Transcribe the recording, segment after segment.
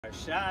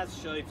S.S.S.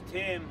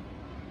 Shoftim,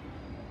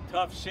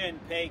 Tafshin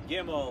Pei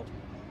Gimel,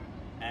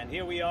 and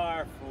here we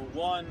are for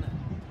one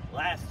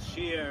last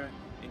year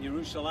in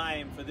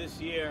Yerushalayim for this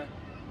year.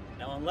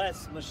 Now,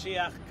 unless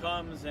Mashiach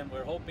comes, and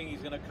we're hoping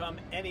he's going to come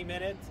any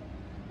minute,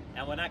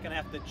 and we're not going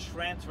to have to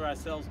transfer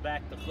ourselves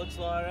back to Chutz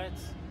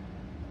La'aretz,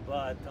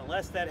 but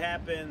unless that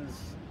happens,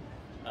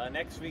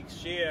 next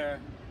week's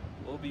year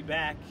we'll be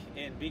back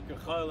in Bikur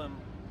Cholim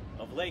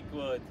of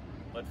Lakewood.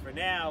 But for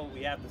now,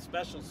 we have the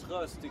special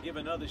schus to give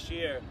another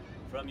shir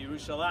from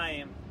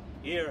Yerushalayim,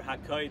 Ir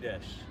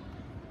HaKodesh.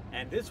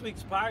 And this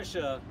week's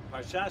parsha,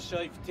 Parshas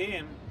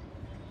Shoftim,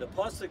 the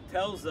pasuk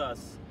tells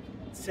us,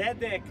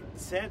 Tzedek,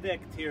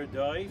 Tzedek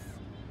tirdoif,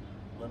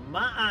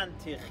 L'ma'an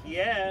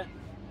tichyeh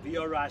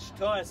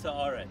v'yorashto es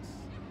ha'aretz.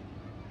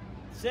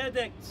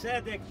 Tzedek,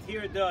 Tzedek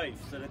tirdoif.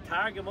 So the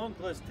Targum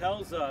Onkelos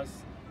tells us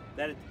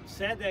that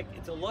Tzedek,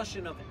 it's a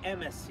lashon of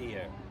emes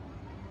here,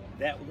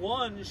 that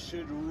one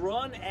should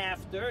run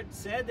after,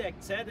 tzedek,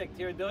 tzedek,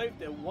 tirdoif,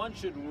 that one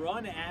should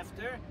run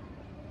after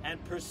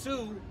and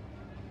pursue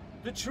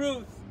the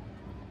truth.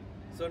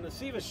 So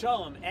Nesivos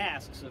Shalom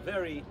asks a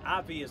very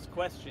obvious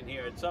question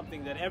here. It's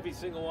something that every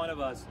single one of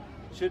us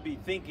should be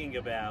thinking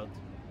about,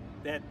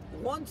 that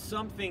once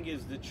something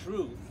is the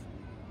truth,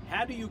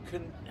 how do you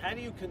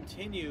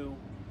continue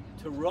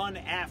to run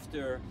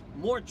after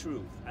more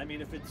truth? I mean,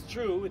 if it's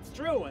true,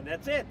 and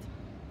that's it.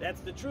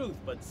 That's the truth.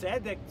 But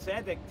tzedek,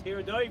 tzedek,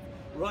 tirdoif,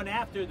 run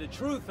after the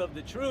truth of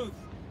the truth,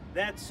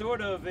 that's sort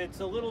of,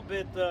 it's a little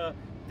bit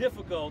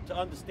difficult to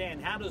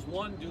understand. How does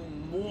one do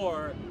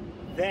more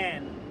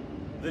than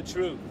the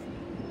truth?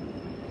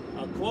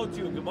 I'll quote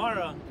you a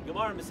Gemara. The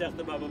Gemara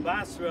Masechta Baba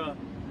Basra,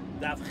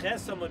 Daf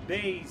Ches Amud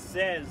Beis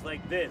says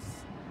like this,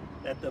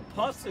 that the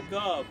pasuk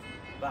of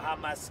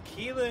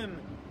V'hamaskilim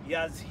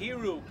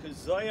yazhiru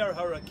k'zoyar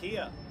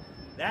harakia,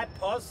 that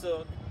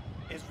pasuk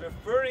is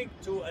referring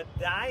to a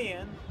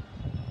dayan,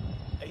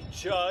 a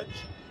judge,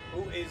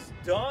 who is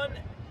done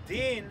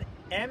din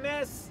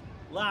emes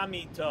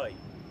la'amitoi.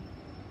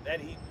 That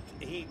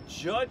he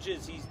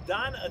judges, he's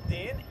done a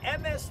din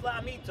emes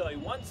la'amitoi.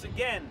 Once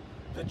again,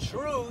 the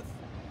truth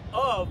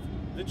of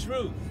the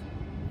truth.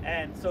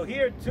 And so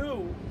here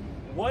too,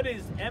 what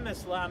is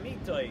emes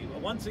la'amitoi?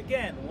 Once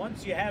again,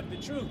 once you have the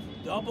truth,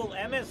 double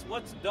emes,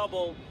 what's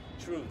double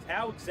truth?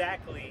 How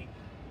exactly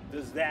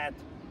does that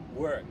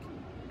work?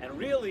 And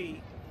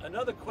really,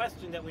 another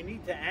question that we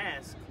need to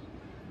ask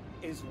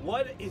is,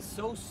 what is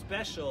so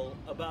special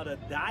about a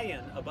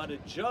dayan, about a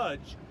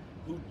judge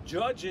who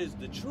judges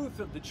the truth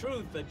of the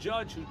truth, a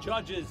judge who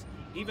judges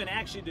even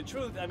actually the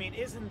truth? I mean,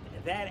 isn't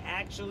that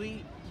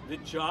actually the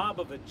job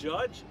of a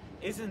judge?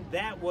 Isn't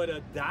that what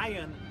a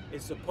dayan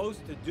is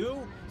supposed to do?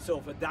 So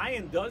if a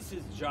dayan does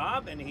his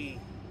job and he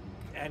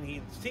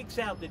seeks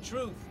out the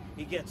truth,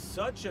 he gets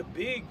such a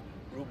big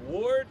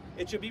reward.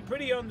 It should be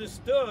pretty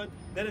understood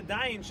that a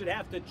dayan should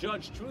have to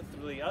judge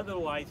truthfully,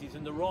 otherwise he's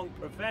in the wrong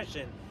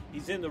profession,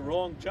 he's in the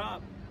wrong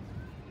job.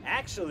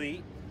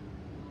 Actually,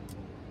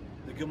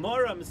 the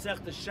Gemara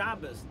Masechta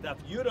Shabbos Daf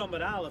Yud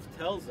Amud Aleph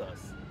tells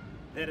us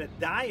that a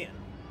dayan,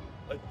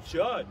 a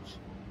judge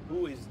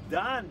who is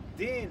dan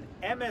din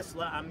emes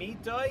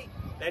la'amitoi,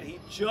 that he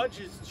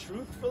judges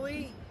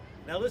truthfully.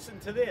 Now listen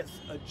to this,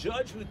 a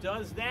judge who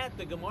does that,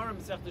 the Gemara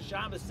Masechta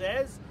Shabbos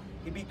says,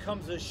 he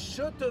becomes a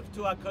shutuf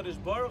to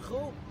HaKadosh Baruch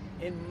Hu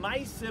in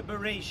Maaseh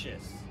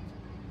Bereishis,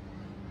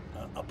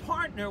 a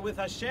partner with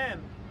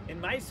Hashem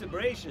in Maaseh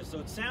Bereishis. So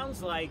it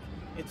sounds like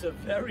it's a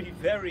very,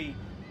 very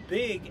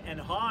big and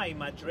high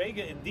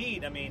madrega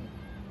indeed. I mean,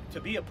 to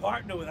be a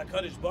partner with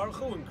HaKadosh Baruch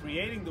Hu in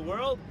creating the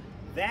world,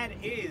 that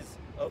is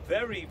a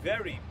very,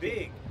 very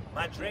big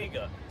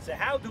madrega. So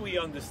how do we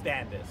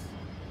understand this?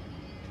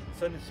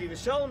 So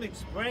Nesivos Shalom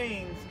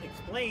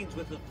explains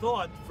with a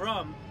thought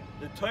from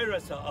the Torah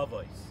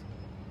Ha'avos.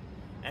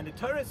 And the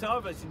Torah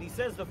Ha'avos, and he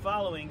says the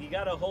following, you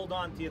got to hold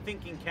on to your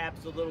thinking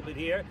caps a little bit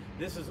here.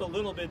 This is a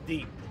little bit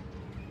deep.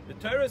 The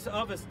Torah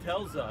Ha'avos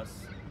tells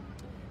us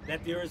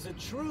that there is a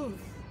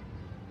truth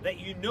that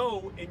you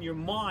know in your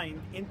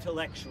mind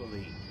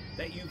intellectually,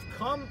 that you've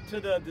come to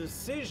the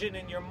decision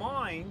in your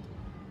mind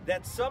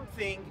that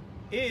something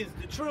is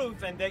the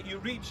truth and that you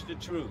reach the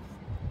truth.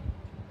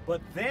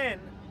 But then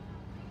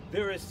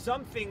there is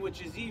something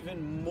which is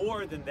even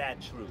more than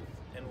that truth.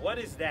 And what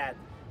is that?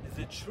 It's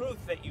the truth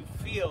that you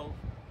feel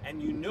and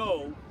you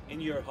know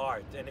in your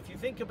heart. And if you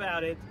think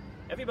about it,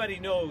 everybody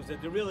knows that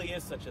there really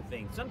is such a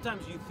thing.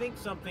 Sometimes you think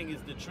something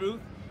is the truth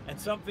and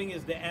something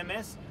is the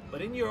emes,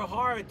 but in your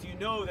heart you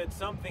know that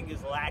something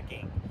is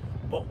lacking.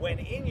 But when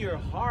in your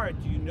heart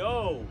you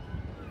know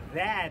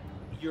that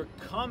you're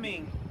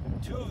coming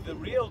to the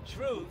real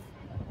truth,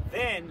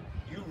 then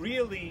you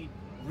really,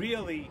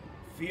 really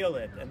feel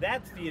it. And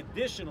that's the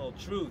additional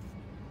truth.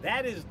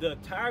 That is the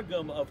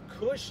Targum of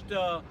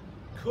Kushta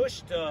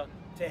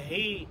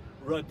Tehi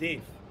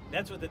Rodif.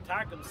 That's what the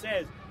Targum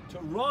says, to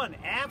run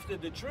after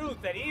the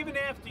truth, that even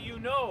after you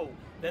know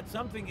that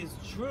something is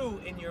true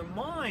in your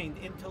mind,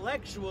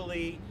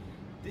 intellectually,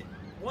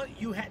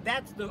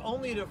 that's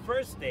only the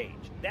first stage.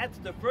 That's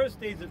the first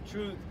stage of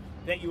truth,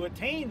 that you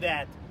attain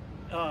that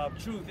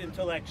truth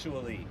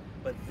intellectually.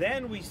 But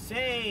then we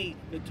say,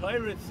 the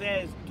Torah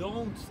says,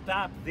 don't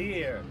stop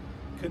there.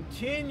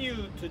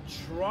 Continue to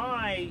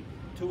try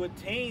to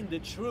attain the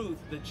truth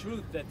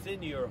that's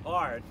in your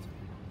heart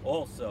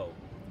also.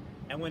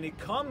 And when it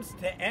comes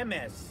to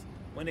MS,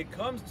 when it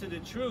comes to the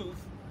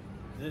truth,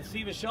 the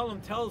Nesivos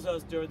Shalom tells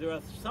us there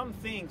are some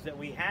things that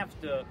we have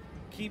to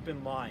keep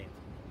in mind.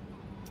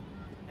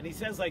 And he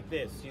says like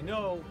this, you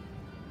know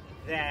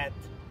that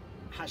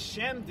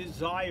Hashem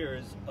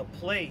desires a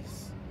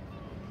place,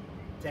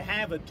 to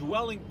have a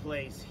dwelling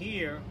place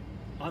here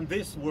on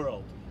this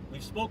world.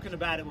 We've spoken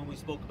about it when we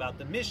spoke about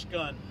the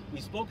Mishkan.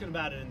 We've spoken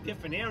about it in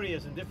different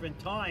areas and different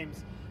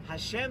times.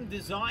 Hashem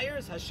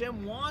desires,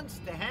 Hashem wants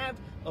to have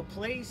a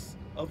place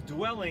of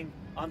dwelling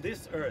on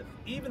this earth.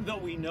 Even though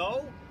we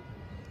know,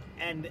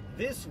 and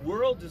this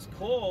world is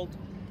called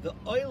the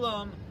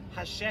Olam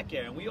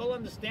HaSheker. And we all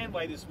understand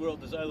why this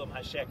world is Olam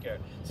HaSheker.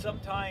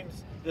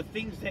 Sometimes the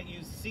things that you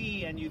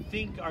see and you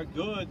think are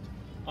good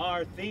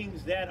are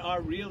things that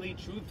are really,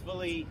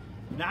 truthfully,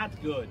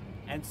 not good.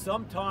 And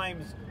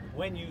sometimes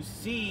when you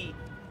see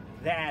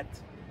that,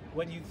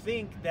 when you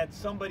think that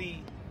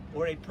somebody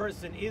or a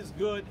person is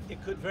good,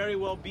 it could very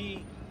well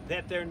be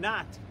that they're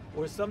not.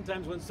 Or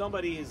sometimes when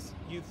somebody is,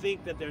 you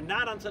think that they're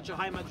not on such a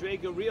high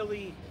madrega,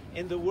 really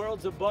in the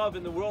worlds above,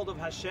 in the world of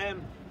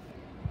Hashem,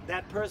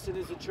 that person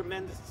is a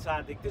tremendous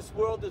tzaddik. This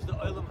world is the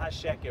Olam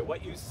HaSheker.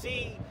 What you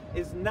see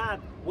is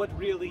not what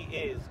really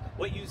is.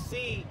 What you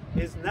see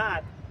is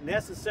not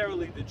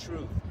necessarily the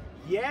truth.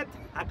 Yet,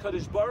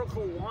 HaKadosh Baruch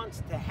Hu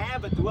wants to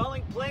have a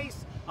dwelling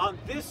place on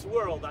this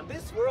world,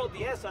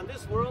 yes, on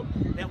this world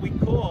that we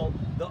call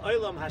the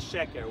Olam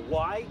HaSheker.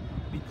 Why?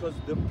 Because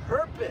the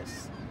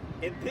purpose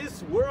in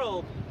this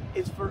world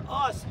is for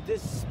us,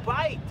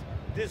 despite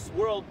this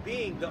world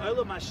being the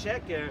Olam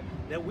HaSheker,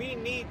 that we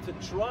need to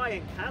try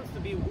and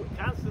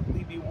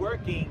constantly be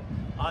working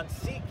on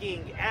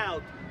seeking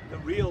out the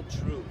real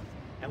truth.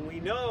 And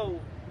we know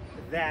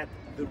that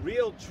the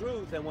real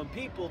truth, and when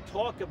people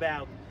talk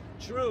about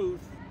truth,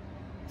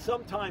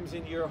 sometimes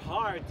in your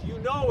heart, you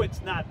know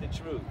it's not the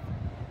truth.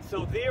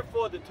 So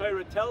therefore the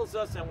Torah tells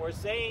us, and we're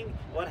saying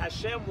what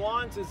Hashem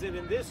wants is that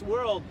in this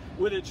world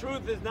where the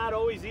truth is not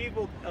always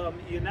evil,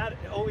 you're not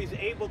always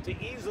able to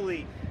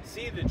easily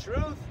see the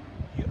truth,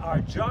 our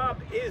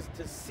job is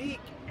to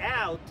seek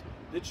out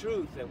the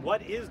truth. And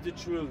what is the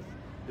truth?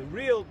 The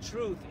real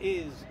truth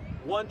is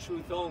one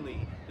truth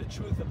only, the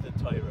truth of the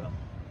Torah.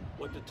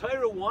 What the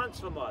Torah wants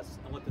from us,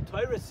 and what the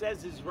Torah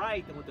says is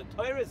right, and what the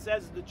Torah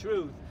says is the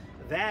truth,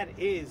 that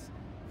is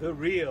the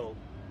real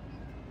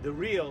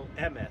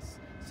MS.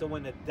 So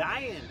when a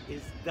dayan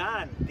is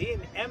done,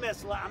 din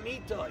MS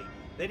la'amitoy,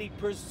 that he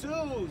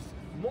pursues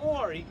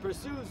more,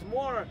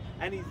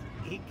 and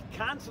he's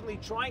constantly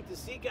trying to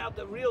seek out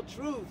the real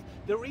truth.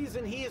 The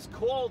reason he is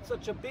called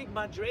such a big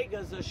madrega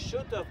as a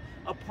shutaf,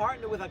 a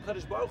partner with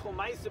HaKadosh Baruch Hu,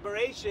 Ma'aseh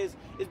Bereishis,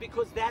 is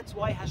because that's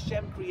why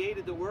Hashem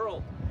created the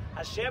world.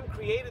 Hashem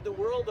created the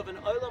world of an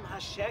Olam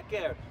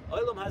HaSheker,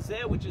 Olam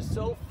Hazeh, which is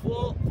so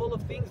full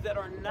of things that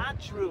are not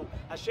true.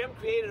 Hashem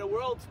created a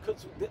world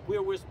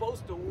where we're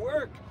supposed to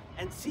work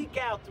and seek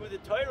out through the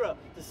Torah,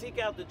 to seek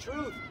out the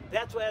truth.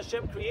 That's why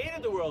Hashem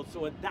created the world.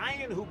 So a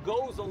dayan who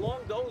goes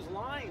along those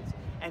lines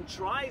and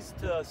tries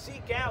to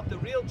seek out the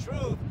real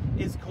truth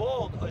is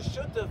called a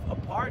shutaf, a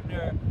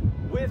partner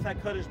with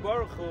HaKadosh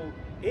Baruch Hu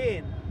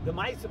in the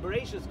Ma'aseh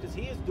Bereishis, because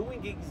he is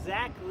doing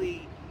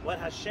exactly what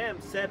Hashem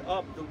set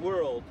up the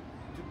world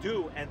to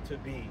do and to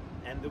be.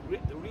 And the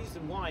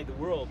reason why the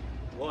world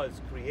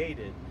was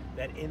created,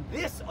 that in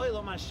this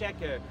Olam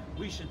HaSheker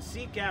we should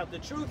seek out the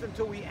truth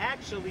until we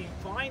actually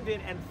find it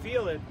and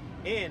feel it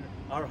in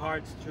our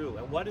hearts too.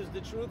 And what is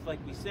the truth? Like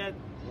we said,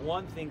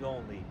 one thing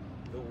only,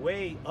 the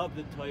way of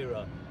the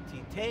Torah.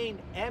 Titain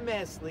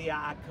emes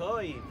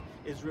li'akoiv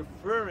is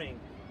referring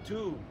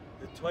to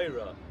the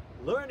Torah.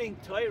 Learning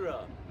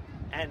Torah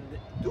and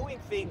doing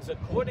things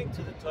according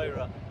to the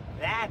Torah,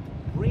 that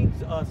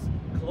brings us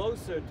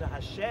closer to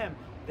Hashem.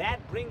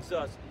 That brings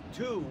us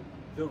to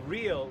the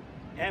real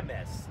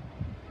MS.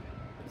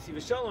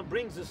 Nesivos Shalom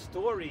brings a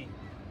story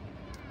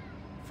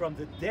from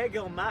the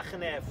Degel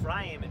Machane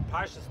Ephraim in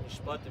Parshas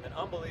Mishpatim, an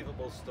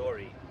unbelievable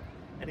story.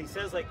 And he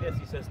says like this,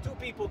 he says, two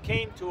people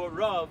came to a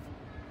Rav,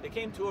 they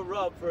came to a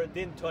Rav for a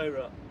din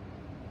Torah.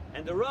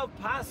 And the Rav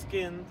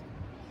paskined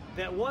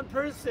that one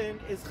person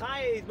is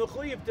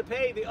mechuyev to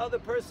pay the other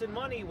person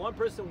money. One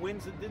person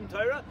wins the din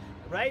Torah,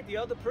 right? The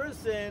other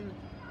person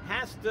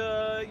has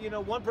to,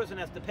 one person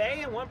has to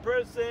pay, and one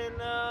person,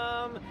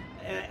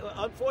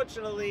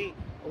 unfortunately,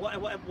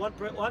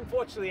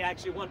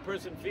 actually, one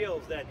person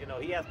feels that,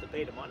 he has to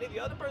pay the money. The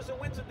other person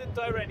wins the din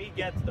Torah and he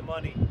gets the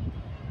money.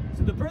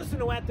 So the person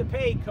who had to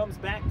pay comes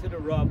back to the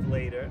Rav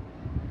later,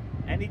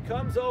 and he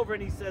comes over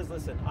and he says,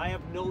 listen, I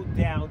have no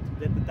doubt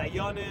that the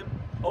Dayanim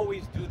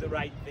always do the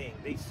right thing.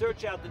 They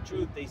search out the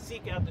truth, they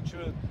seek out the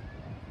truth,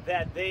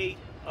 that they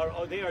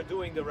are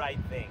doing the right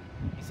thing.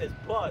 He says,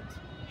 but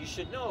you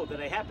should know that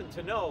I happen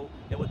to know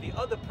that what the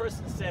other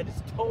person said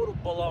is total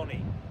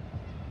baloney.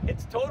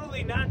 It's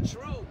totally not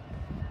true.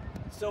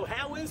 So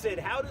how is it?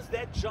 How does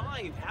that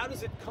jive? How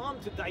does it come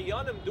to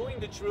Dayanim doing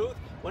the truth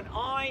when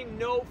I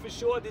know for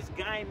sure this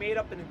guy made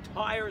up an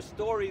entire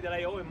story that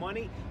I owe him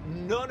money?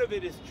 None of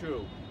it is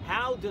true.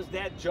 How does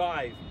that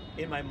jive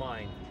in my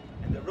mind?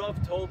 And the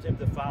Rav told him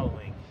the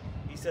following.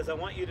 He says, I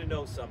want you to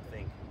know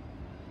something.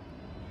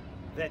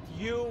 That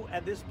you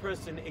and this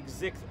person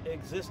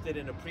existed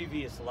in a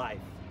previous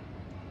life.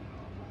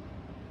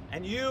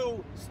 And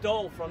you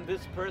stole from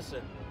this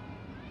person.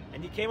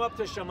 And you came up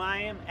to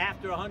Shemayim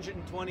after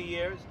 120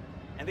 years,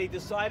 and they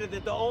decided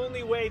that the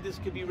only way this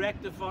could be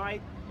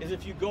rectified is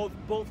if you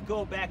both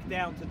go back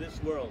down to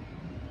this world.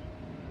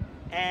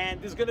 And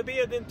there's going to be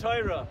a Din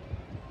Torah.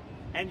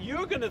 And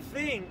you're going to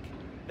think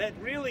that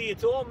really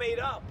it's all made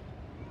up.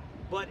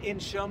 But in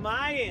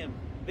Shemayim,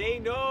 they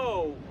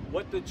know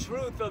what the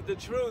truth of the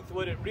truth,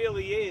 what it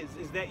really is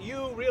that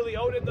you really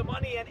owed him the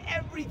money, and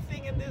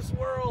everything in this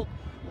world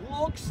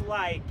looks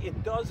like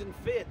it doesn't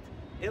fit.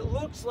 It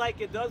looks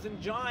like it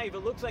doesn't jive.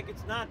 It looks like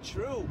it's not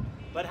true.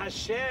 But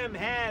Hashem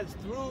has,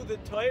 through the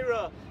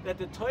Torah, that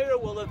the Torah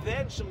will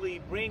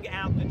eventually bring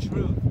out the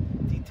truth.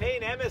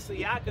 Titain emes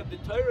Yaakov, the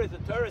Torah is the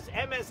Torah's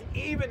emes,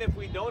 even if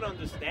we don't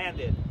understand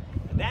it.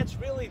 And that's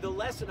really the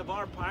lesson of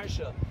our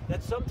parsha,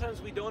 that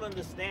sometimes we don't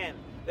understand.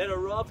 That a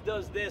Rav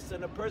does this,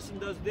 and a person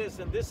does this,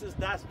 and this is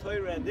Das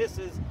Torah, and this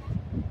is...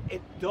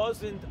 It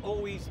doesn't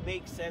always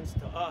make sense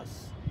to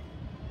us.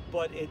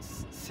 But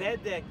it's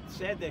Tzedek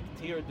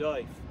Tir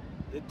Doif.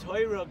 The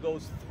Torah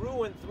goes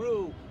through and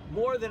through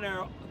more than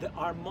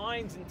our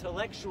minds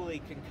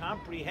intellectually can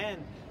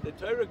comprehend. The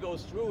Torah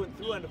goes through and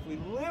through, and if we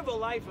live a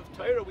life of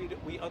Torah,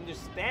 we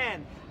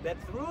understand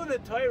that through the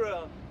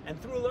Torah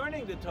and through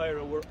learning the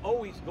Torah, we're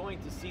always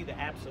going to see the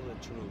absolute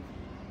truth.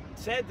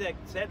 Tzedek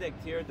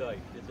Tir Doif.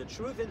 There's the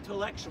truth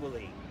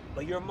intellectually,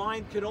 but your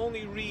mind can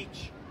only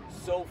reach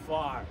so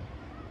far.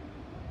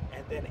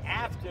 And then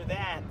after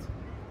that,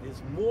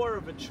 there's more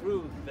of a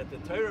truth that the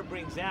Torah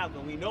brings out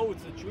when we know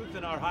it's the truth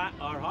in our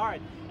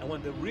heart, and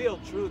when the real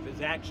truth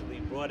is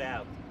actually brought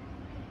out.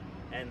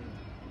 And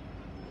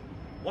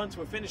once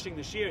we're finishing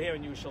the shir here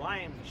in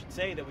Yerushalayim, we should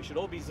say that we should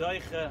all be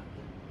Zaycha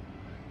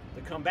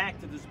to come back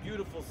to this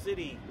beautiful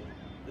city.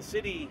 The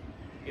city,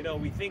 you know,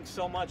 we think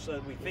so much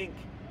that we think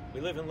we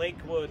live in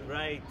Lakewood,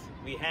 right?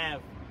 We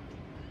have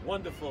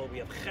wonderful, we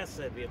have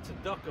Chesed, we have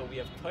Tzedakah, we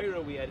have Torah,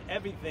 we had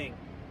everything.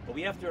 But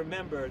we have to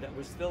remember that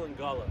we're still in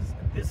Galus.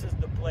 And this is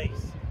the place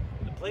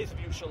of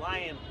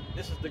Yerushalayim.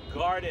 This is the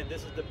garden.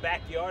 This is the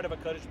backyard of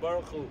HaKadosh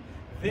Baruch Hu.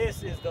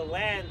 This is the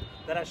land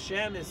that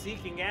Hashem is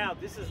seeking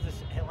out. This is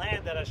the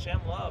land that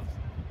Hashem loves.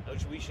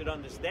 Which we should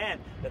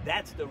understand that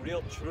that's the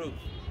real truth.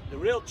 The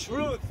real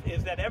truth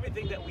is that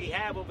everything that we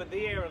have over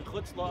there in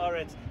Chutz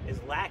La'aretz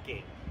is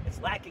lacking. It's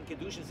lacking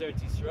Kedushas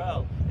Eretz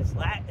Yisrael.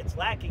 It's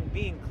lacking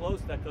being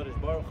close to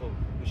HaKadosh Baruch Hu.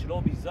 We should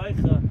all be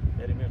Zaycha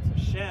that in Eretz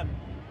Hashem,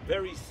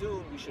 very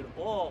soon we should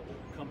all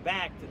come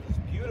back to this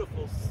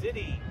beautiful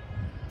city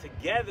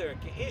together,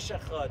 Ke'ish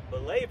Echad,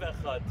 B'Lev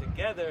Echad,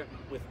 together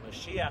with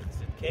Mashiach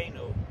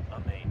Tzidkenu.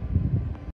 Amen.